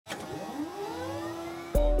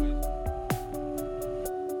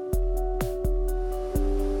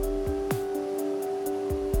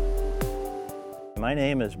My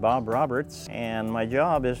name is Bob Roberts, and my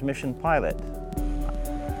job is mission pilot.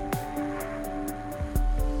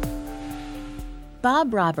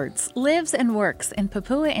 Bob Roberts lives and works in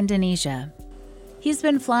Papua, Indonesia. He's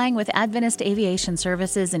been flying with Adventist Aviation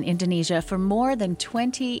Services in Indonesia for more than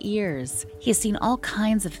 20 years. He has seen all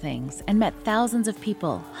kinds of things and met thousands of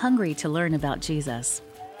people hungry to learn about Jesus.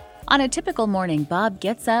 On a typical morning, Bob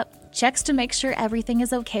gets up, checks to make sure everything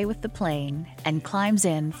is okay with the plane, and climbs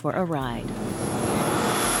in for a ride.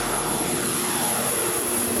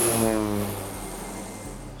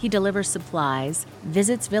 He delivers supplies,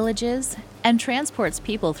 visits villages, and transports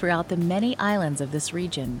people throughout the many islands of this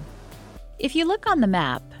region. If you look on the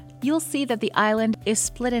map, you'll see that the island is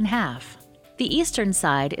split in half. The eastern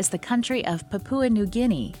side is the country of Papua New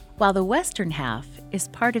Guinea, while the western half is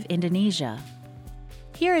part of Indonesia.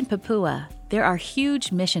 Here in Papua, there are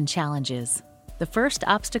huge mission challenges. The first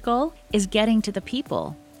obstacle is getting to the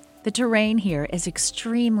people. The terrain here is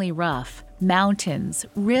extremely rough. Mountains,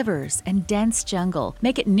 rivers, and dense jungle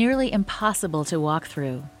make it nearly impossible to walk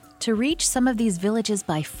through. To reach some of these villages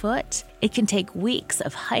by foot, it can take weeks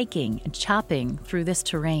of hiking and chopping through this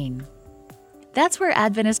terrain. That's where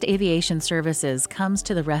Adventist Aviation Services comes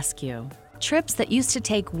to the rescue. Trips that used to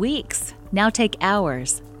take weeks now take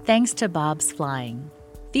hours, thanks to Bob's flying.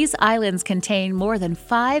 These islands contain more than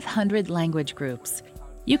 500 language groups.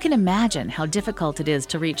 You can imagine how difficult it is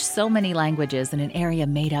to reach so many languages in an area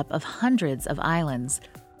made up of hundreds of islands.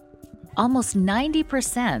 Almost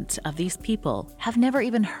 90% of these people have never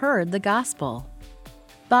even heard the gospel.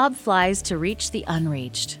 Bob flies to reach the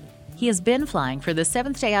unreached. He has been flying for the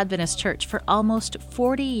Seventh-day Adventist Church for almost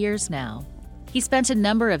 40 years now. He spent a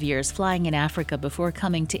number of years flying in Africa before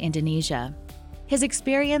coming to Indonesia. His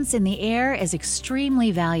experience in the air is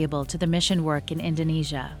extremely valuable to the mission work in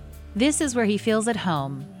Indonesia. This is where he feels at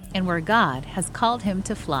home and where God has called him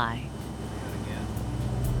to fly.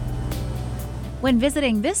 When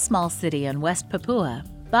visiting this small city in West Papua,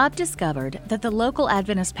 Bob discovered that the local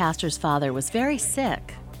Adventist pastor's father was very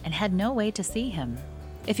sick and had no way to see him.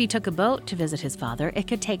 If he took a boat to visit his father, it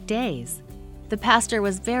could take days. The pastor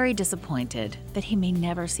was very disappointed that he may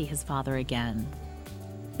never see his father again.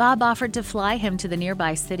 Bob offered to fly him to the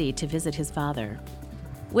nearby city to visit his father.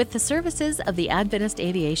 With the services of the Adventist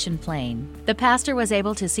Aviation plane, the pastor was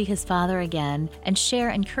able to see his father again and share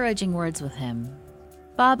encouraging words with him.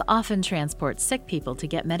 Bob often transports sick people to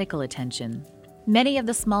get medical attention. Many of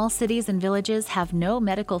the small cities and villages have no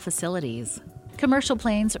medical facilities. Commercial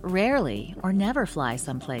planes rarely or never fly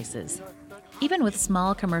some places. Even with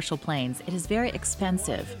small commercial planes, it is very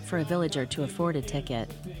expensive for a villager to afford a ticket.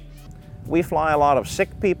 We fly a lot of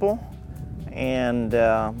sick people, and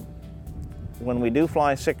when we do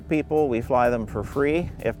fly sick people, we fly them for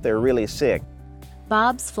free if they're really sick.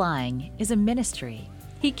 Bob's flying is a ministry.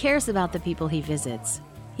 He cares about the people he visits.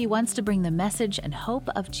 He wants to bring the message and hope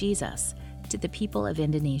of Jesus to the people of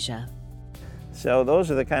Indonesia. So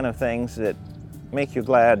those are the kind of things that make you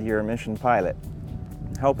glad you're a mission pilot,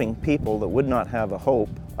 helping people that would not have a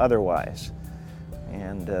hope otherwise.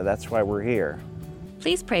 And that's why we're here.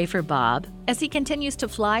 Please pray for Bob as he continues to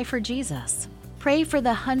fly for Jesus. Pray for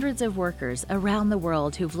the hundreds of workers around the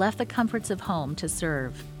world who've left the comforts of home to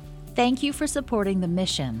serve. Thank you for supporting the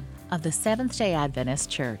mission of the Seventh-day Adventist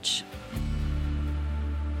Church.